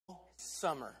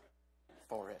summer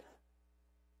for it.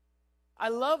 I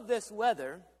love this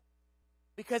weather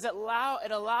because it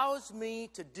allows me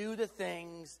to do the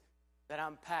things that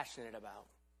I'm passionate about.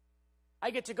 I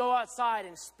get to go outside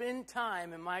and spend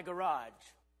time in my garage,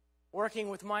 working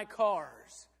with my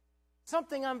cars,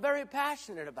 something I'm very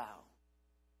passionate about.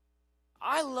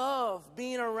 I love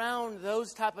being around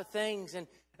those type of things and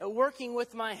working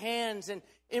with my hands and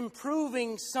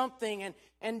improving something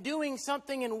and doing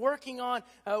something and working on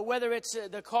whether it's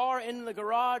the car in the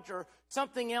garage or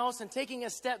something else, and taking a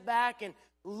step back and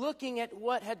looking at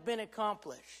what had been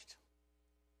accomplished.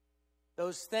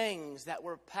 Those things that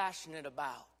we're passionate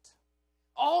about.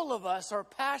 All of us are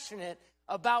passionate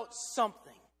about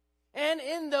something. And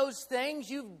in those things,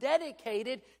 you've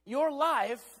dedicated your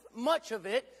life, much of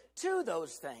it, to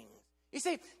those things. You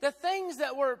see, the things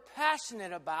that we're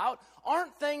passionate about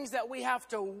aren't things that we have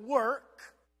to work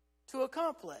to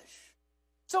accomplish.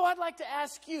 So I'd like to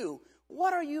ask you,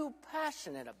 what are you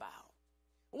passionate about?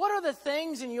 What are the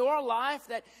things in your life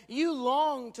that you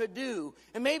long to do?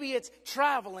 And maybe it's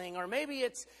traveling, or maybe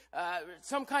it's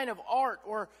some kind of art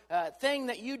or thing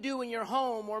that you do in your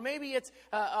home, or maybe it's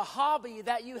a hobby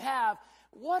that you have.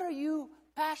 What are you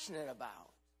passionate about?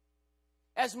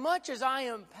 As much as I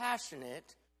am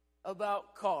passionate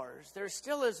about cars, there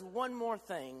still is one more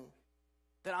thing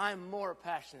that I'm more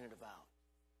passionate about,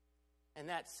 and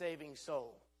that's saving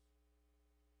souls.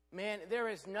 Man, there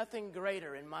is nothing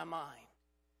greater in my mind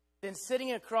than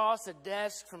sitting across a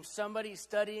desk from somebody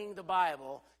studying the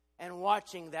Bible and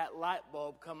watching that light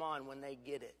bulb come on when they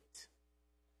get it.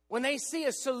 When they see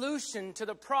a solution to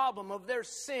the problem of their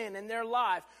sin in their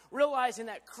life, realizing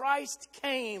that Christ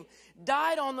came,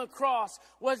 died on the cross,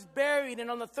 was buried, and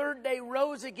on the third day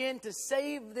rose again to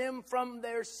save them from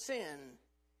their sin.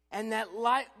 And that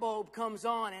light bulb comes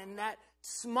on, and that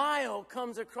smile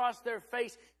comes across their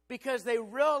face, because they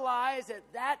realize at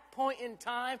that point in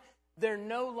time, they're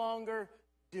no longer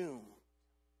doomed.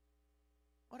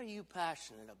 What are you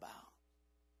passionate about?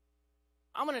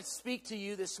 I'm going to speak to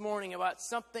you this morning about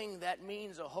something that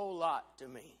means a whole lot to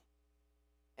me.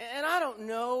 And I don't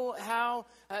know how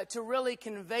to really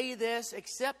convey this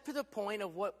except to the point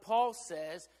of what Paul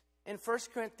says in 1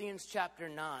 Corinthians chapter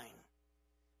 9.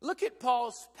 Look at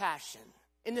Paul's passion.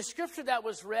 In the scripture that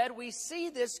was read, we see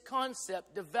this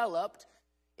concept developed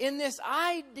in this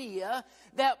idea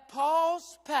that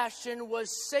Paul's passion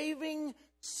was saving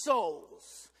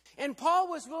souls. And Paul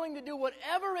was willing to do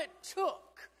whatever it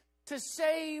took to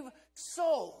save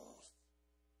souls.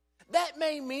 That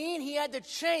may mean he had to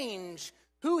change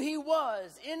who he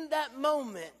was in that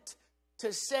moment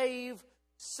to save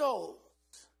souls.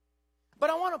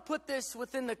 But I want to put this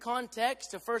within the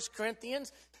context of 1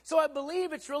 Corinthians. So I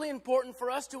believe it's really important for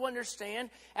us to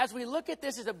understand, as we look at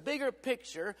this as a bigger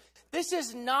picture, this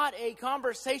is not a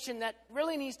conversation that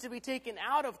really needs to be taken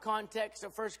out of context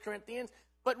of 1 Corinthians,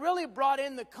 but really brought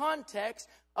in the context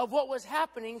of what was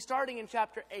happening starting in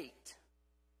chapter 8.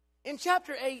 In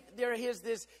chapter 8, there is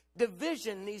this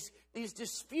division, these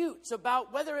disputes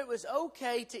about whether it was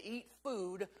okay to eat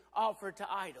food offered to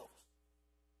idols.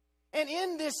 And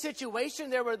in this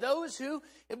situation, there were those who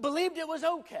believed it was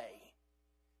okay,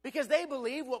 because they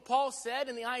believe what Paul said,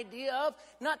 and the idea of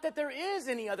not that there is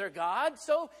any other God.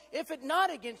 So if it's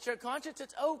not against your conscience,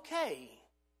 it's okay.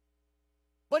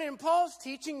 But in Paul's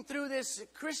teaching through this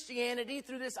Christianity,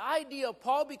 through this idea of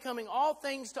Paul becoming all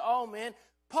things to all men,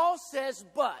 Paul says,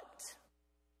 but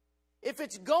if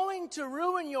it's going to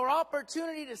ruin your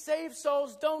opportunity to save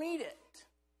souls, don't eat it.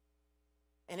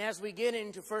 And as we get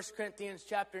into 1 Corinthians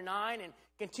chapter 9 and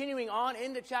continuing on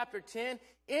into chapter 10,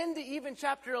 into even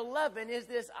chapter 11, is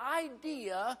this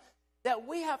idea that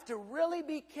we have to really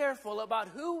be careful about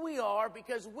who we are,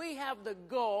 because we have the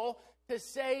goal to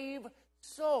save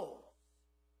souls.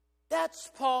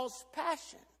 That's Paul's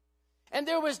passion. And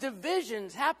there was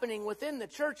divisions happening within the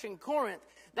church in Corinth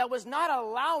that was not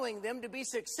allowing them to be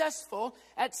successful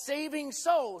at saving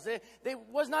souls. They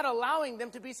was not allowing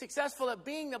them to be successful at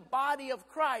being the body of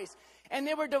Christ. And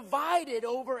they were divided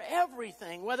over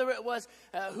everything, whether it was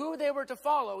who they were to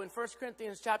follow in 1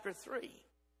 Corinthians chapter 3.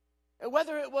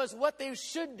 Whether it was what they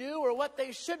should do or what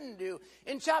they shouldn't do.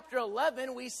 In chapter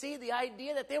 11, we see the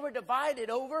idea that they were divided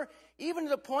over even to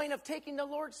the point of taking the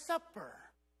Lord's Supper.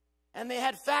 And they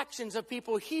had factions of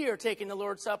people here taking the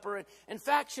Lord's Supper and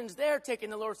factions there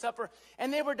taking the Lord's Supper.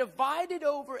 And they were divided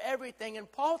over everything.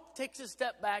 And Paul takes a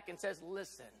step back and says,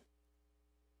 listen,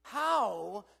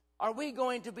 how are we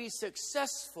going to be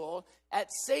successful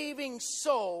at saving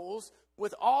souls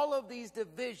with all of these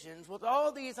divisions, with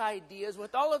all these ideas,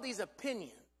 with all of these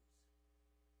opinions?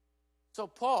 So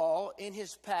Paul, in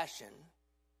his passion,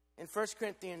 in 1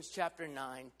 Corinthians chapter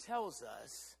 9 tells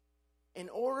us, in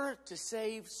order to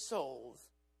save souls,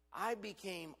 I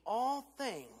became all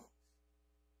things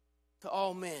to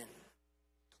all men.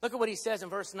 Look at what he says in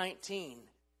verse 19,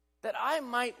 that I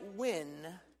might win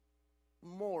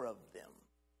more of them.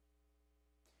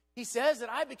 He says that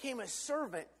I became a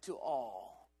servant to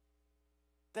all,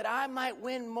 that I might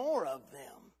win more of them.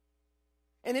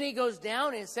 And then he goes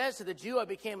down and says, to the Jew, I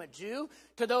became a Jew.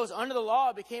 To those under the law,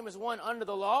 I became as one under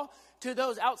the law. To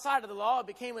those outside of the law, I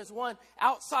became as one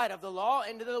outside of the law.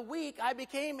 And to the weak, I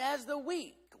became as the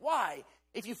weak. Why?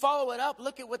 If you follow it up,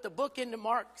 look at what the book into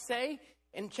Mark say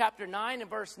in chapter 9 and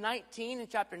verse 19, and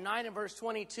chapter 9 and verse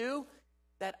 22,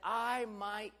 that I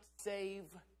might save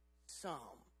some.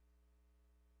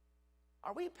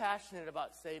 Are we passionate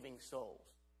about saving souls?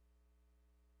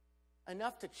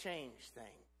 Enough to change things.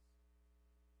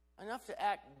 Enough to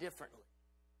act differently.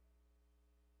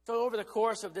 So over the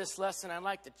course of this lesson, I'd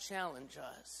like to challenge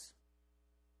us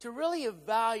to really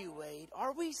evaluate,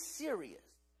 are we serious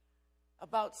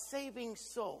about saving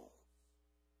souls?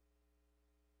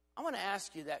 I want to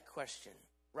ask you that question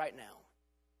right now.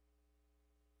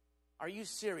 Are you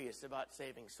serious about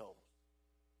saving souls?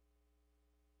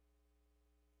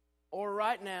 Or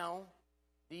right now,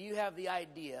 do you have the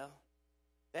idea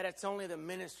that it's only the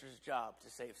minister's job to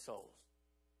save souls?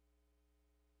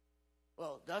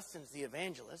 Well, Dustin's the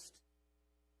evangelist.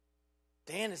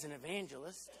 Dan is an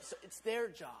evangelist. So it's their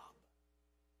job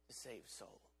to save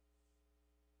souls.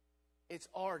 It's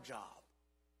our job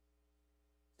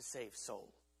to save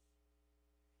souls.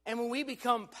 And when we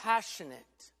become passionate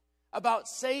about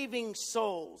saving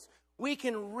souls, we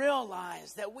can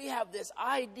realize that we have this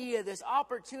idea, this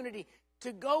opportunity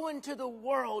to go into the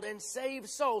world and save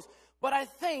souls. But I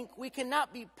think we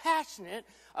cannot be passionate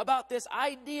about this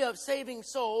idea of saving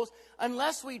souls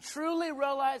unless we truly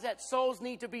realize that souls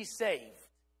need to be saved.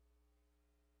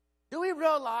 Do we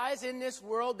realize in this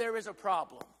world there is a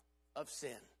problem of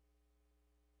sin?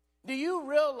 Do you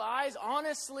realize,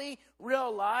 honestly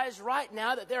realize right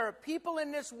now that there are people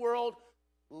in this world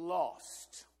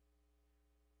lost?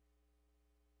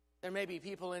 There may be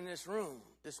people in this room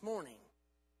this morning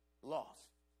lost.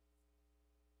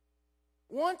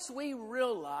 Once we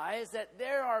realize that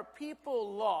there are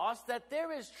people lost, that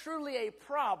there is truly a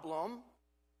problem,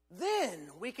 then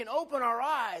we can open our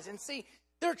eyes and see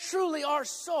there truly are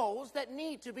souls that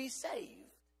need to be saved.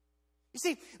 You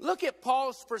see, look at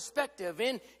Paul's perspective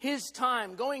in his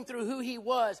time, going through who he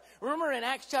was. Remember in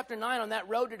Acts chapter 9 on that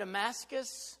road to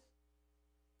Damascus?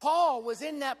 Paul was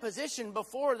in that position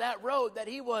before that road that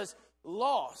he was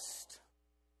lost.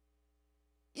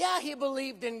 Yeah, he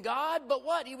believed in God, but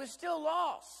what? He was still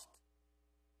lost.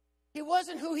 He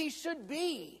wasn't who he should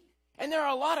be. And there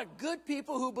are a lot of good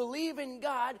people who believe in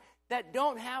God that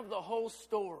don't have the whole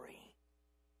story.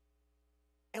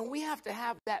 And we have to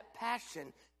have that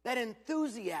passion, that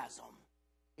enthusiasm.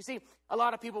 You see, a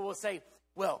lot of people will say,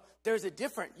 well, there's a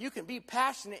difference. You can be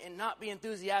passionate and not be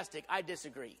enthusiastic. I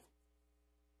disagree.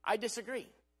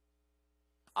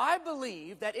 I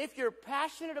believe that if you're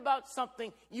passionate about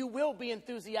something, you will be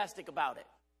enthusiastic about it.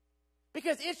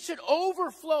 Because it should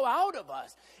overflow out of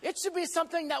us. It should be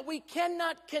something that we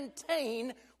cannot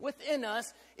contain within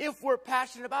us if we're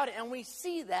passionate about it. And we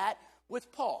see that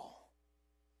with Paul.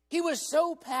 He was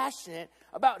so passionate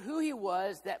about who he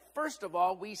was that, first of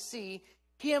all, we see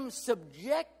him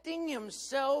subjecting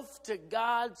himself to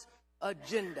God's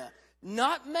agenda.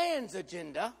 Not man's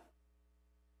agenda.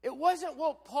 It wasn't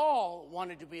what Paul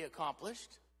wanted to be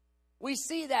accomplished. We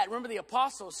see that. Remember, the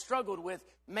apostles struggled with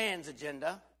man's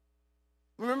agenda.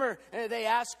 Remember, they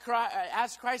asked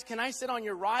Christ, can I sit on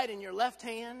your right and your left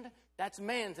hand? That's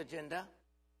man's agenda.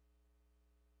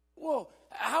 Well,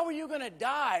 how are you going to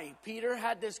die? Peter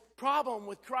had this problem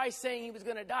with Christ saying he was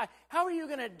going to die. How are you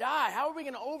going to die? How are we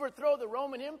going to overthrow the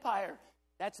Roman Empire?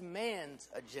 That's man's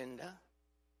agenda.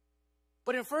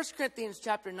 But in 1 Corinthians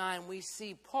chapter 9, we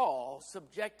see Paul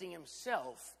subjecting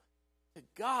himself to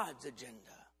God's agenda.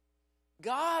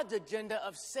 God's agenda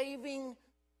of saving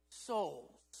souls.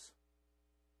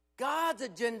 God's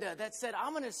agenda that said,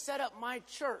 I'm going to set up my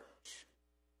church.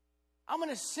 I'm going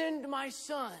to send my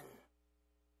son.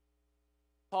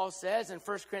 Paul says in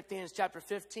 1 Corinthians chapter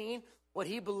 15, what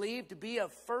he believed to be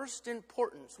of first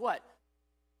importance. What?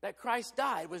 That Christ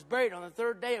died, was buried on the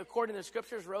third day, according to the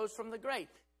scriptures, rose from the grave.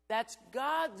 That's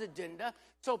God's agenda.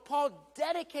 So Paul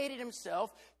dedicated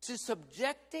himself to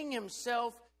subjecting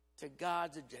himself to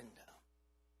God's agenda.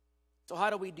 So how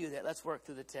do we do that? Let's work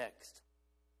through the text.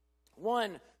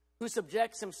 One who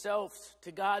subjects himself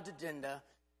to God's agenda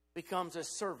becomes a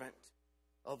servant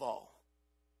of all.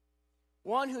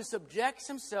 one who subjects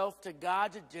himself to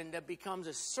God's agenda becomes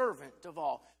a servant of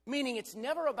all. Meaning it's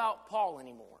never about Paul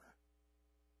anymore.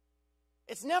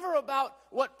 It's never about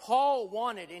what Paul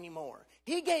wanted anymore.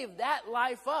 He gave that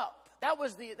life up. That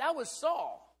was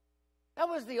Saul. That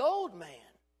was the old man.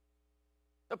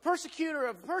 The persecutor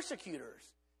of persecutors.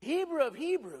 Hebrew of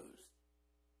Hebrews.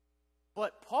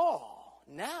 But Paul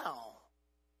now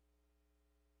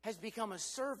has become a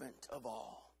servant of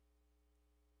all.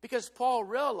 Because Paul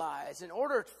realized in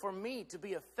order for me to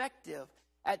be effective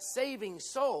at saving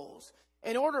souls,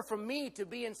 in order for me to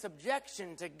be in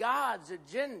subjection to God's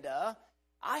agenda,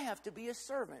 I have to be a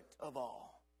servant of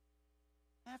all.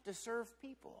 I have to serve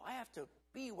people. I have to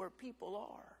be where people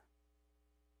are.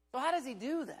 So how does he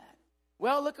do that?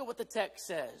 Well, look at what the text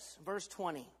says. Verse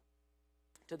 20.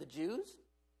 To the Jews,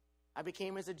 I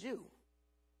became as a Jew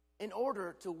in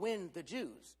order to win the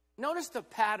Jews. Notice the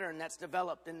pattern that's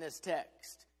developed in this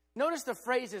text. Notice the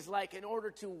phrases like in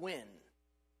order to win.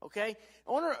 Okay?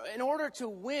 In order to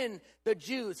win the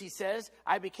Jews, he says,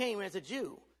 I became as a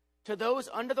Jew. To those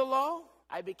under the law,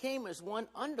 I became as one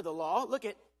under the law. Look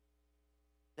at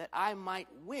that I might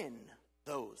win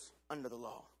those under the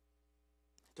law.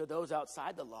 To those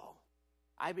outside the law,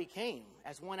 I became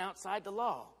as one outside the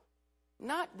law.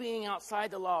 Not being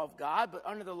outside the law of God, but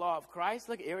under the law of Christ.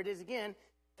 Look, here it is again.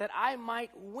 That I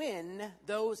might win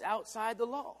those outside the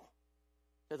law.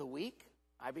 To the weak,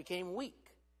 I became weak.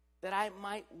 That I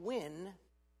might win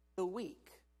the weak.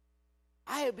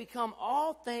 I have become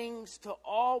all things to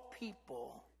all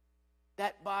people,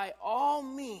 that by all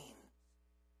means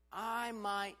I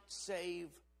might save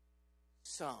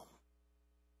some.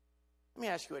 Let me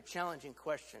ask you a challenging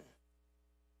question.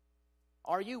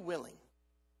 Are you willing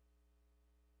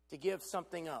to give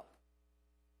something up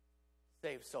to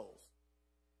save souls?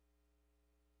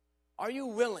 Are you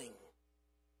willing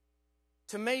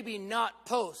to maybe not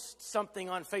post something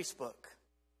on Facebook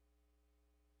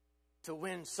to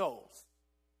win souls?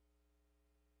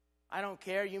 I don't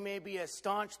care. You may be a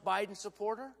staunch Biden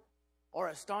supporter or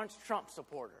a staunch Trump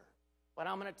supporter. But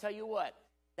I'm going to tell you what,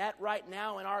 that right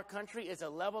now in our country is a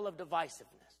level of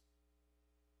divisiveness.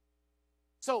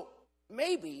 So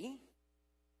maybe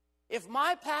if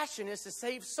my passion is to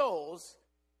save souls,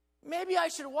 maybe I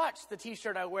should watch the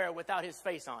t-shirt I wear without his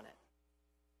face on it.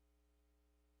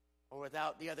 Or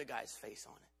without the other guy's face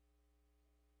on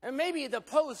it. And maybe the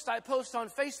post I post on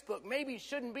Facebook maybe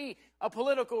shouldn't be a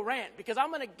political rant. Because I'm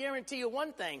going to guarantee you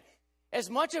one thing. As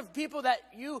much of people that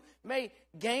you may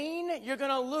gain, you're going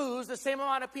to lose the same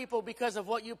amount of people because of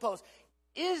what you post.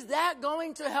 Is that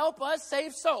going to help us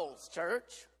save souls,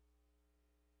 church?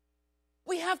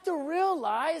 We have to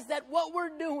realize that what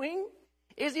we're doing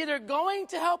is either going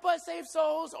to help us save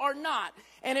souls or not.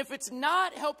 And if it's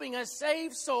not helping us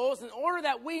save souls in order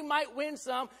that we might win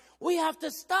some, we have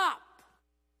to stop.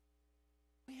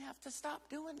 We have to stop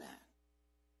doing that.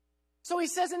 So he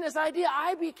says in this idea,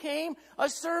 I became a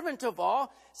servant of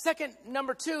all.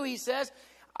 Number 2, he says,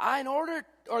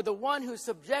 the one who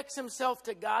subjects himself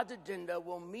to God's agenda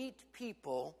will meet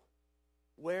people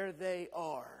where they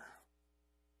are.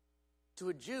 To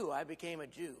a Jew, I became a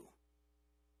Jew.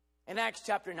 In Acts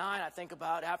chapter 9, I think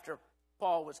about after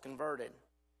Paul was converted.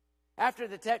 After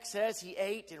the text says he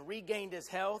ate and regained his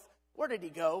health, where did he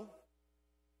go?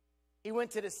 He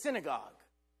went to the synagogue.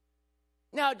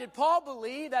 Now, did Paul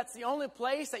believe that's the only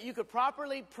place that you could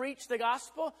properly preach the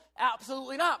gospel?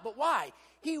 Absolutely not. But why?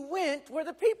 He went where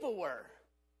the people were.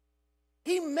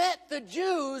 He met the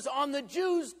Jews on the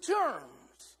Jews' terms.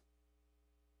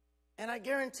 And I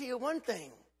guarantee you one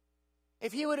thing.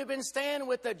 If he would have been staying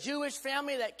with a Jewish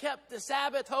family that kept the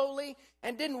Sabbath holy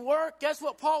and didn't work, guess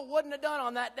what Paul wouldn't have done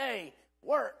on that day?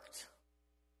 Worked.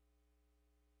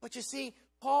 But you see,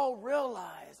 Paul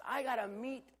realized, I got to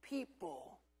meet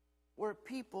people where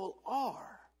people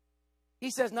are. He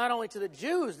says not only to the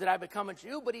Jews did I become a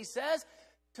Jew, but he says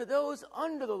to those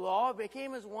under the law, I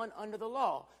became as one under the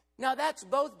law. Now that's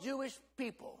both Jewish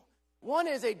people. One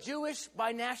is a Jewish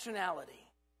by nationality.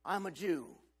 I'm a Jew.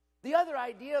 The other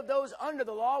idea of those under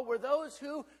the law were those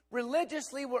who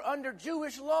religiously were under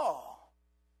Jewish law.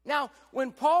 Now,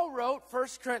 when Paul wrote 1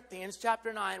 Corinthians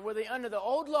chapter 9, were they under the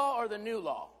old law or the new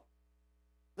law?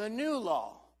 The new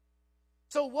law.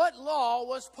 So what law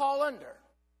was Paul under?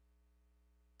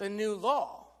 The new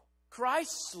law.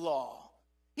 Christ's law.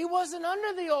 He wasn't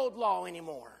under the old law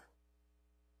anymore.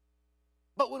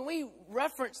 But when we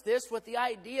reference this with the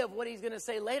idea of what he's going to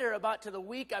say later about to the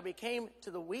weak, I became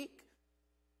to the weak.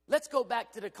 Let's go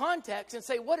back to the context and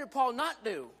say, what did Paul not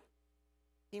do?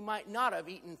 He might not have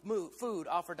eaten food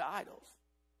offered to idols.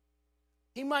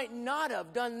 He might not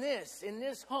have done this in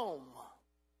this home.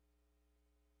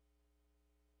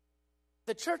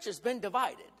 the church has been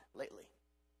divided lately.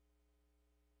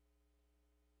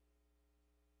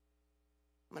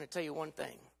 I'm going to tell you one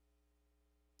thing.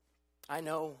 I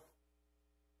know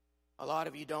a lot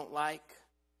of you don't like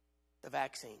the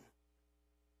vaccine.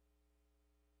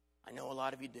 I know a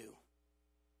lot of you do.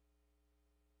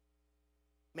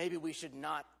 Maybe we should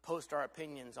not post our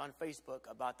opinions on Facebook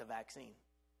about the vaccine.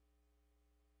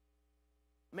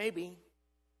 Maybe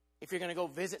if you're going to go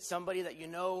visit somebody that you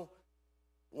know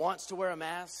wants to wear a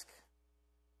mask,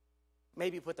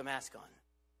 maybe put the mask on.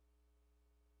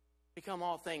 Become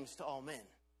all things to all men.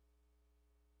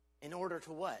 In order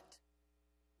to what?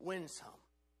 Win some.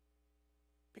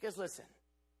 Because listen,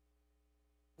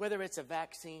 whether it's a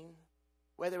vaccine,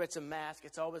 whether it's a mask,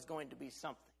 it's always going to be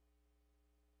something.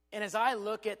 And as I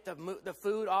look at the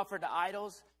food offered to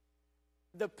idols,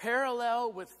 the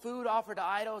parallel with food offered to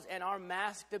idols and our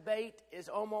mask debate is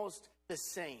almost the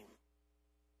same.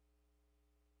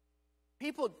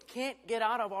 People can't get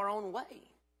out of our own way.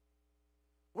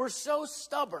 We're so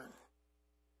stubborn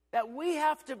that we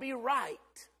have to be right.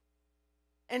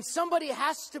 And somebody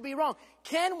has to be wrong.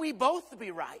 Can we both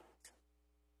be right?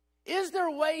 Is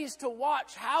there ways to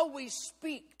watch how we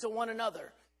speak to one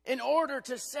another in order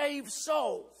to save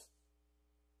souls?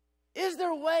 Is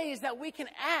there ways that we can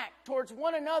act towards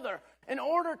one another in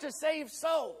order to save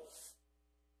souls?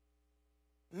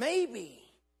 Maybe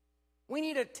we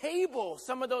need to table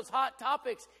some of those hot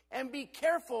topics and be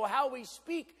careful how we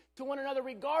speak to one another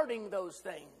regarding those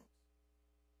things.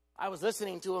 I was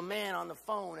listening to a man on the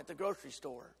phone at the grocery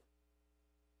store.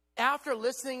 After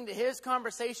listening to his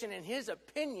conversation and his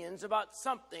opinions about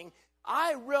something,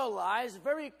 I realized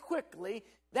very quickly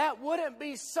that wouldn't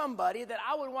be somebody that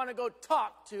I would want to go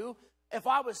talk to if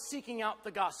I was seeking out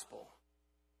the gospel.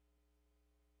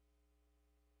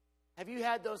 Have you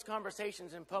had those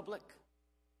conversations in public?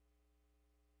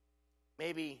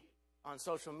 Maybe on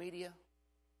social media?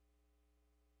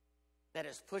 That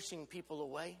is pushing people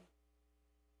away?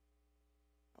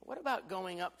 What about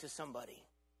going up to somebody?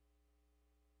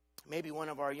 Maybe one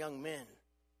of our young men,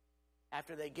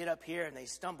 after they get up here and they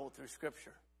stumble through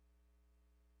Scripture.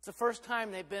 It's the first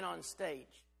time they've been on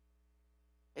stage.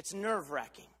 It's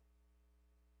nerve-wracking.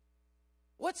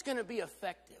 What's going to be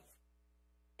effective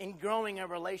in growing a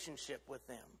relationship with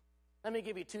them? Let me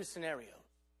give you two scenarios.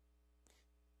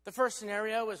 The first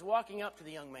scenario is walking up to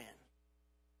the young man,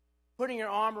 putting your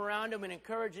arm around him and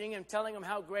encouraging him, telling him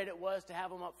how great it was to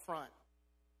have him up front.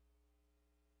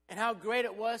 And how great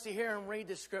it was to hear him read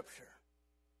the Scripture.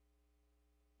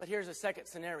 But here's a second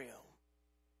scenario.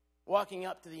 Walking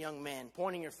up to the young man,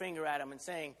 pointing your finger at him and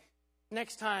saying,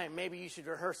 next time, maybe you should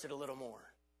rehearse it a little more.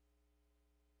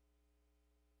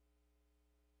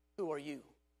 Who are you?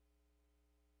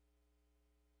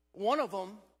 One of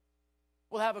them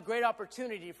will have a great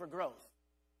opportunity for growth.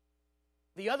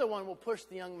 The other one will push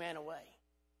the young man away.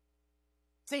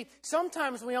 See,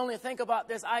 sometimes we only think about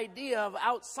this idea of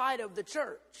outside of the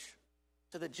church.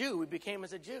 To the Jew, we became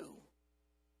as a Jew.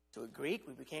 To a Greek,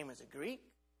 we became as a Greek.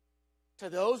 To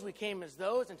those, we came as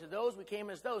those. And to those, we came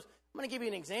as those. I'm going to give you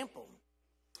an example.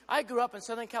 I grew up in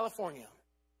Southern California.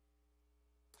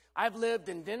 I've lived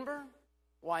in Denver,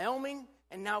 Wyoming,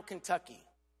 and now Kentucky.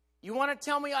 You want to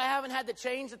tell me I haven't had to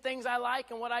change the things I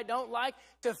like and what I don't like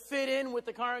to fit in with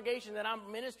the congregation that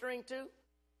I'm ministering to?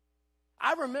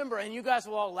 I remember, and you guys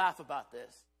will all laugh about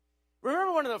this.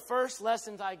 Remember one of the first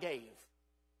lessons I gave?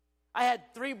 I had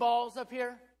 3 balls up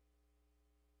here.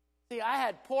 See, I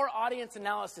had poor audience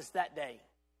analysis that day.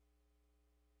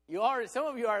 Some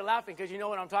of you are laughing because you know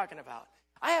what I'm talking about.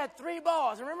 I had 3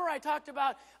 balls. Remember I talked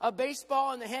about a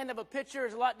baseball in the hand of a pitcher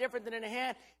is a lot different than in a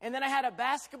hand. And then I had a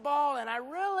basketball, and I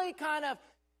really kind of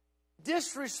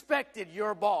disrespected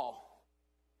your ball.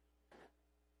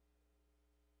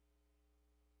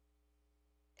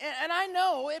 And I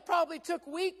know it probably took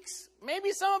weeks.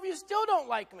 Maybe some of you still don't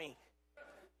like me.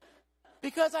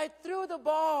 Because I threw the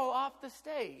ball off the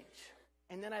stage.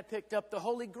 And then I picked up the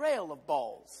holy grail of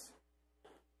balls.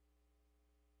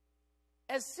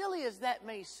 As silly as that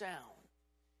may sound,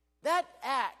 that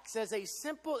acts as a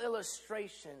simple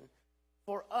illustration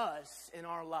for us in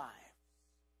our lives.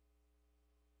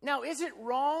 Now, is it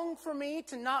wrong for me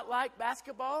to not like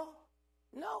basketball?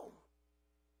 No.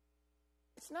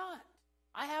 It's not.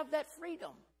 I have that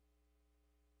freedom.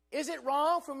 Is it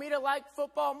wrong for me to like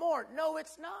football more? No,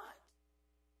 it's not.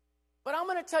 But I'm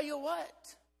going to tell you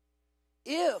what.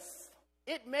 If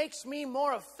it makes me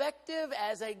more effective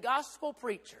as a gospel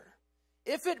preacher,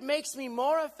 if it makes me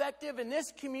more effective in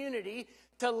this community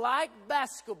to like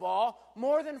basketball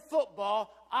more than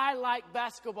football, I like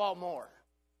basketball more.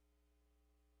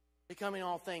 Becoming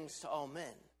all things to all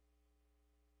men.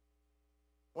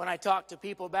 When I talk to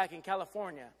people back in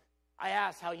California, I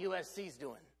ask how USC's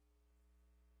doing.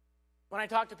 When I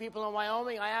talk to people in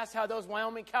Wyoming, I ask how those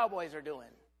Wyoming Cowboys are doing.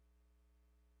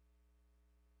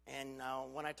 And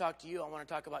when I talk to you, I want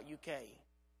to talk about UK.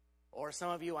 Or some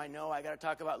of you, I know I got to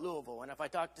talk about Louisville. And if I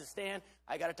talk to Stan,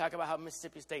 I got to talk about how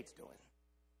Mississippi State's doing.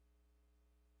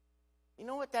 You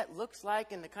know what that looks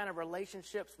like in the kind of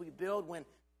relationships we build when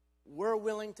we're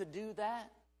willing to do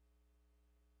that?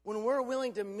 When we're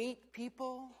willing to meet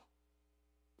people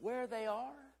where they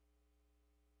are?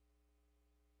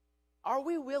 Are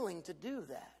we willing to do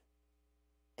that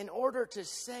in order to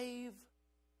save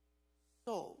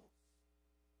souls?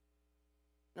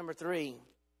 Number 3,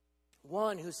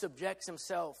 one who subjects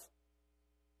himself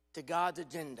to God's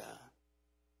agenda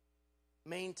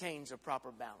maintains a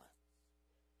proper balance.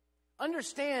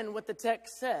 Understand what the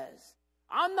text says.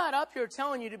 I'm not up here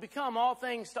telling you to become all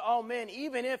things to all men,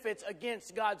 even if it's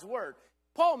against God's word.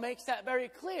 Paul makes that very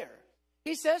clear.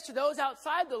 He says to those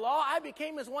outside the law, I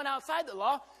became as one outside the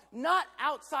law, not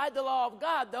outside the law of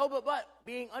God, though, but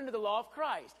being under the law of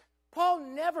Christ. Paul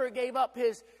never gave up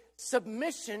his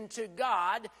submission to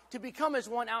God to become as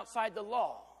one outside the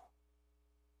law.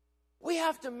 We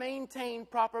have to maintain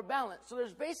proper balance. So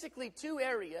there's basically 2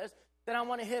 areas that I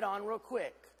want to hit on real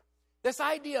quick. This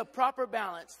idea of proper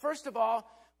balance. First of all,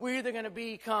 we're either going to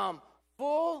become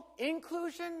full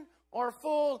inclusion or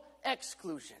full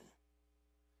exclusion.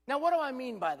 Now, what do I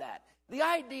mean by that? The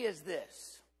idea is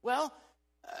this. Well,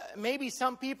 maybe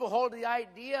some people hold the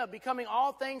idea of becoming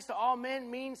all things to all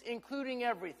men means including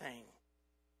everything.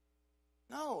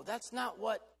 No, that's not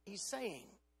what he's saying.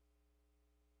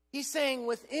 He's saying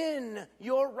within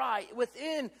your right,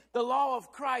 within the law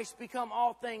of Christ, become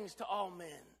all things to all men.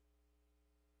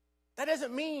 That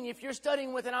doesn't mean if you're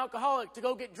studying with an alcoholic to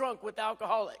go get drunk with the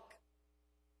alcoholic.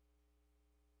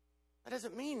 That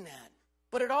doesn't mean that.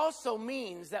 But it also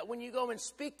means that when you go and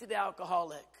speak to the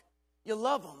alcoholic, you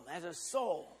love him as a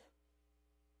soul.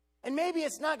 And maybe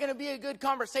it's not going to be a good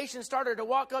conversation starter to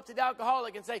walk up to the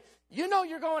alcoholic and say, you know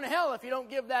you're going to hell if you don't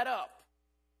give that up.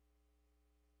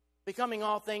 Becoming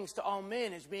all things to all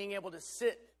men is being able to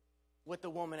sit with the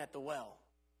woman at the well.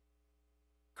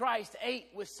 Christ ate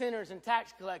with sinners and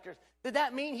tax collectors. Did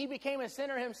that mean he became a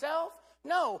sinner himself?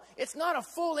 No, it's not a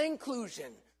full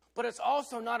inclusion, but it's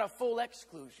also not a full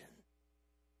exclusion.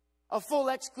 A full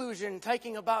exclusion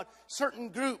taking about certain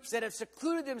groups that have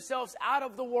secluded themselves out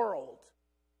of the world.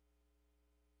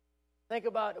 Think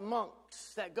about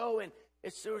monks that go and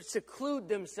seclude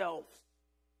themselves.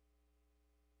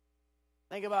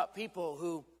 Think about people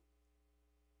who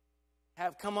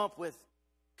have come up with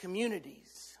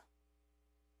communities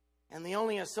and they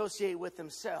only associate with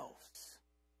themselves.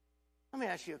 Let me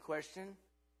ask you a question.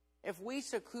 If we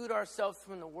seclude ourselves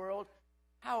from the world,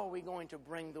 how are we going to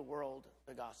bring the world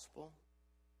the gospel?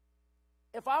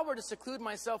 If I were to seclude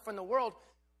myself from the world,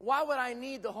 why would I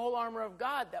need the whole armor of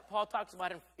God that Paul talks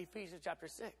about in Ephesians chapter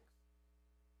 6?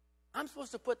 I'm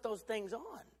supposed to put those things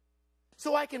on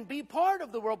so I can be part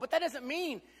of the world. But that doesn't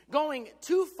mean going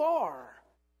too far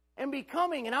and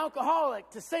becoming an alcoholic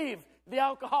to save the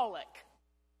alcoholic.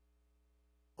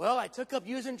 Well, I took up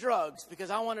using drugs because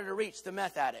I wanted to reach the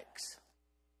meth addicts.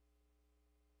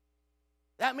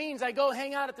 That means I go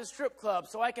hang out at the strip club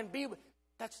so I can be with...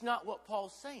 That's not what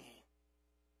Paul's saying.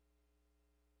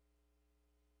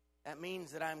 That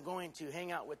means that I'm going to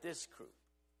hang out with this group.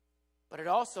 But it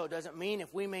also doesn't mean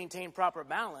if we maintain proper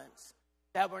balance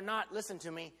that we're not, listen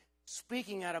to me,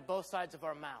 speaking out of both sides of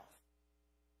our mouth.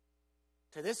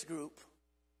 To this group,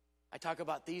 I talk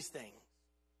about these things.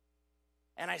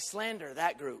 And I slander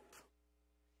that group.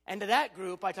 And to that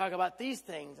group, I talk about these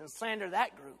things and slander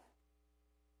that group.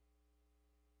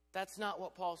 That's not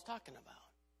what Paul's talking about.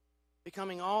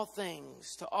 Becoming all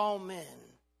things to all men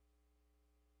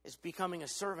is becoming a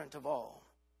servant of all.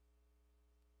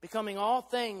 Becoming all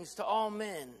things to all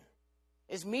men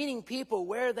is meeting people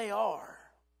where they are.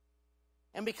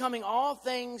 And becoming all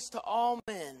things to all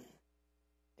men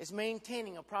is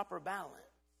maintaining a proper balance.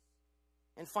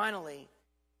 And finally,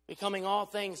 becoming all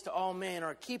things to all men,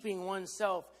 or keeping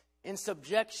oneself in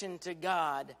subjection to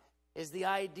God, is the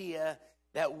idea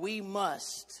that we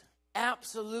must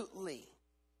absolutely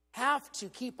have to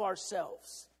keep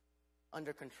ourselves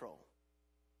under control.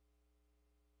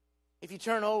 If you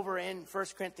turn over in 1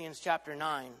 Corinthians chapter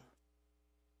 9,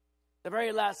 the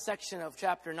very last section of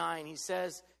chapter 9, he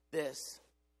says this.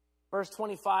 Verse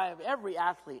 25, every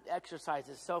athlete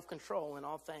exercises self-control in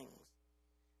all things.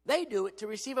 They do it to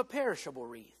receive a perishable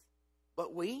wreath,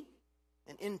 but we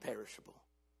an imperishable.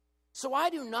 So I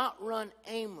do not run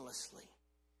aimlessly.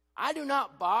 I do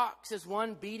not box as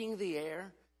one beating the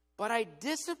air, but I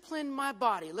discipline my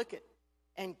body. Look at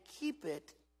and keep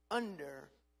it under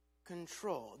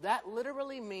control. That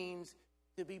literally means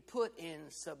to be put in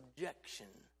subjection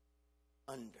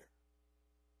under.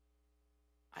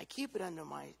 I keep it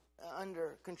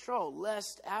under control,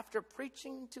 lest after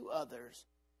preaching to others,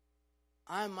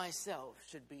 I myself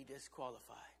should be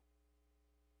disqualified.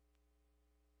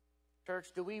 Church,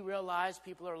 do we realize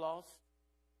people are lost?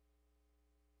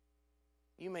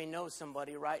 You may know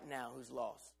somebody right now who's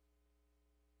lost,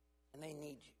 and they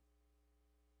need you.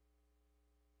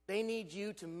 They need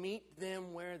you to meet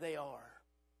them where they are.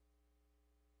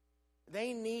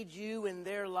 They need you in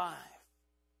their life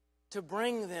to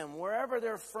bring them, wherever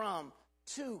they're from,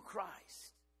 to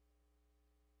Christ.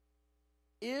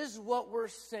 Is what we're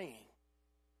saying,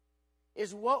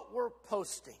 is what we're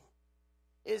posting,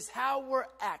 is how we're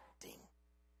acting,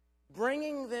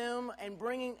 bringing them and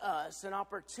bringing us an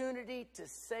opportunity to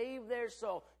save their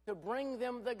soul, to bring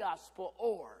them the gospel,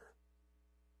 or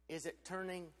is it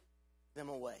turning them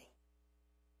away?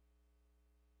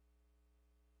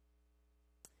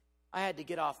 I had to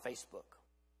get off Facebook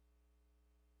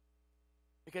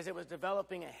because it was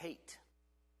developing a hate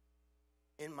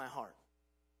in my heart.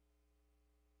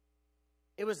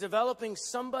 It was developing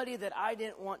somebody that I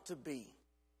didn't want to be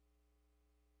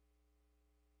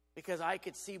because I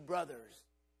could see brothers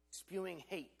spewing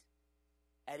hate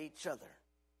at each other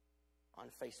on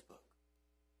Facebook.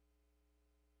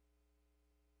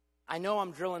 I know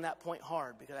I'm drilling that point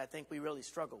hard because I think we really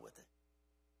struggle with it.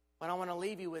 But I want to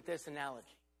leave you with this analogy.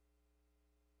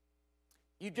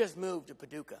 You just moved to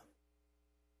Paducah.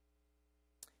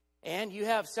 And you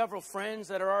have several friends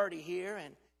that are already here,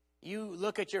 and you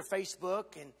look at your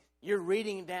Facebook and you're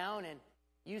reading down and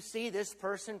you see this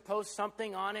person post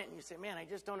something on it and you say, man, I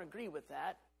just don't agree with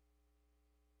that.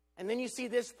 And then you see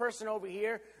this person over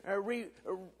here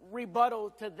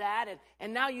rebuttal to that,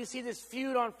 and now you see this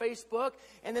feud on Facebook,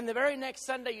 and then the very next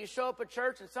Sunday you show up at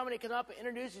church and somebody comes up and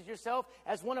introduces yourself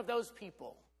as one of those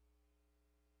people.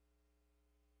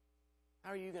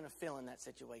 How are you going to feel in that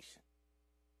situation?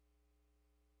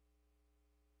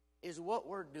 Is what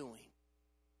we're doing,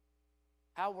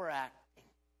 how we're acting,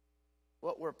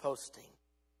 what we're posting,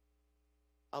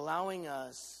 allowing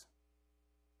us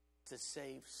to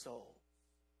save souls?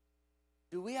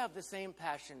 Do we have the same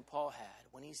passion Paul had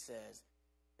when he says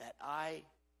that I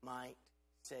might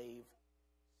save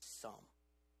some?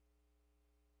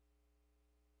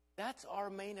 That's our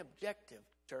main objective,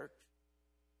 church.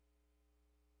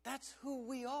 That's who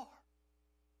we are.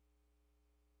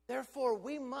 Therefore,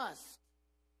 we must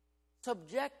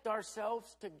subject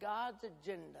ourselves to God's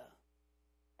agenda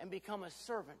and become a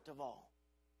servant of all.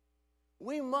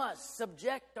 We must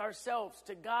subject ourselves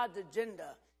to God's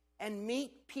agenda and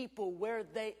meet people where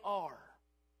they are.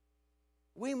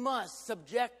 We must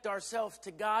subject ourselves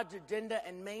to God's agenda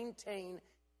and maintain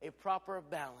a proper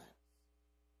balance.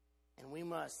 And we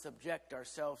must subject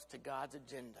ourselves to God's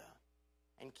agenda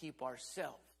and keep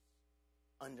ourselves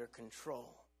under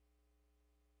control.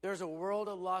 There's a world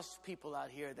of lost people out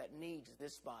here that needs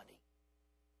this body.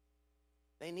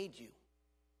 They need you.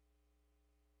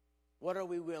 What are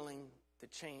we willing to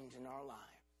change in our lives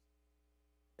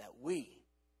that we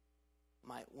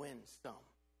might win some?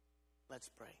 Let's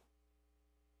pray.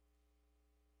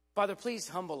 Father, please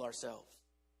humble ourselves.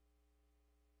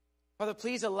 Father,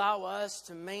 please allow us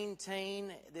to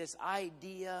maintain this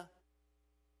idea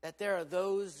that there are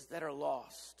those that are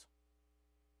lost,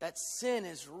 that sin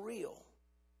is real.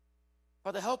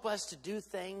 Father, help us to do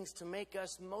things to make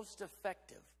us most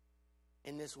effective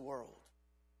in this world.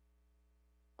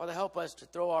 Father, help us to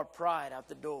throw our pride out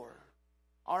the door,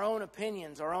 our own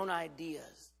opinions, our own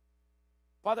ideas.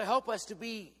 Father, help us to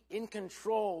be in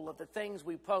control of the things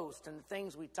we post and the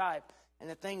things we type and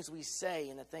the things we say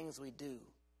and the things we do.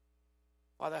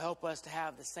 Father, help us to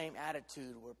have the same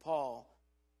attitude where Paul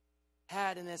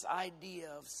had in this idea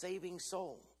of saving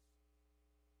souls.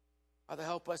 Father,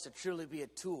 help us to truly be a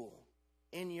tool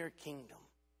in your kingdom.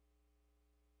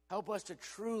 Help us to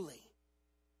truly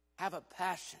have a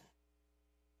passion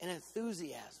and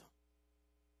enthusiasm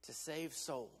to save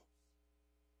souls.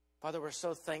 Father, we're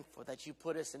so thankful that you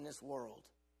put us in this world,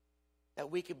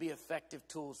 that we could be effective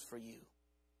tools for you.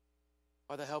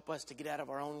 Father, help us to get out of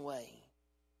our own way.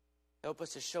 Help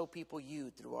us to show people you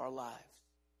through our lives.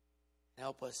 And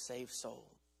help us save souls.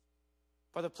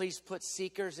 Father, please put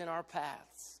seekers in our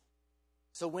paths,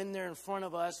 so when they're in front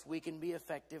of us, we can be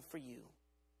effective for you.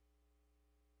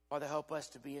 Father, help us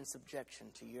to be in subjection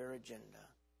to your agenda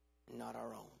and not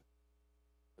our own.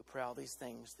 We pray all these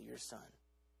things through your Son.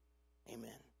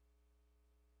 Amen.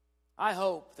 I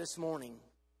hope this morning,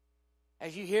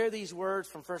 as you hear these words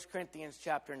from 1 Corinthians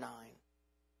chapter 9,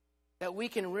 that we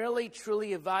can really,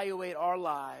 truly evaluate our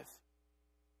life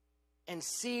and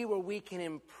see where we can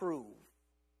improve.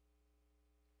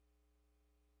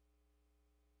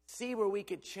 See where we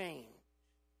could change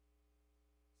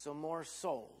so more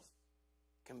souls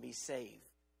can be saved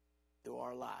through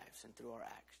our lives and through our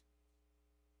actions.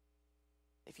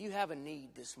 If you have a need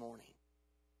this morning,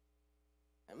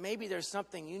 maybe there's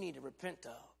something you need to repent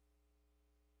of.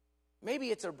 Maybe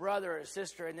it's a brother or a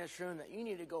sister in this room that you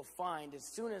need to go find as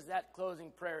soon as that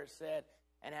closing prayer is said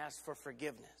and ask for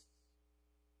forgiveness.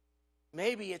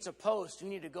 Maybe it's a post you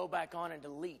need to go back on and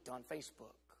delete on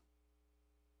Facebook.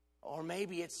 Or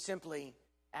maybe it's simply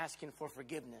asking for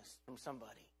forgiveness from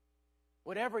somebody.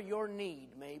 Whatever your need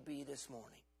may be this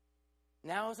morning,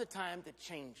 now is the time to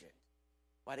change it.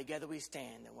 While together we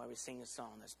stand and while we sing the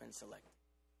song that's been selected.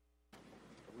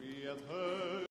 We have heard.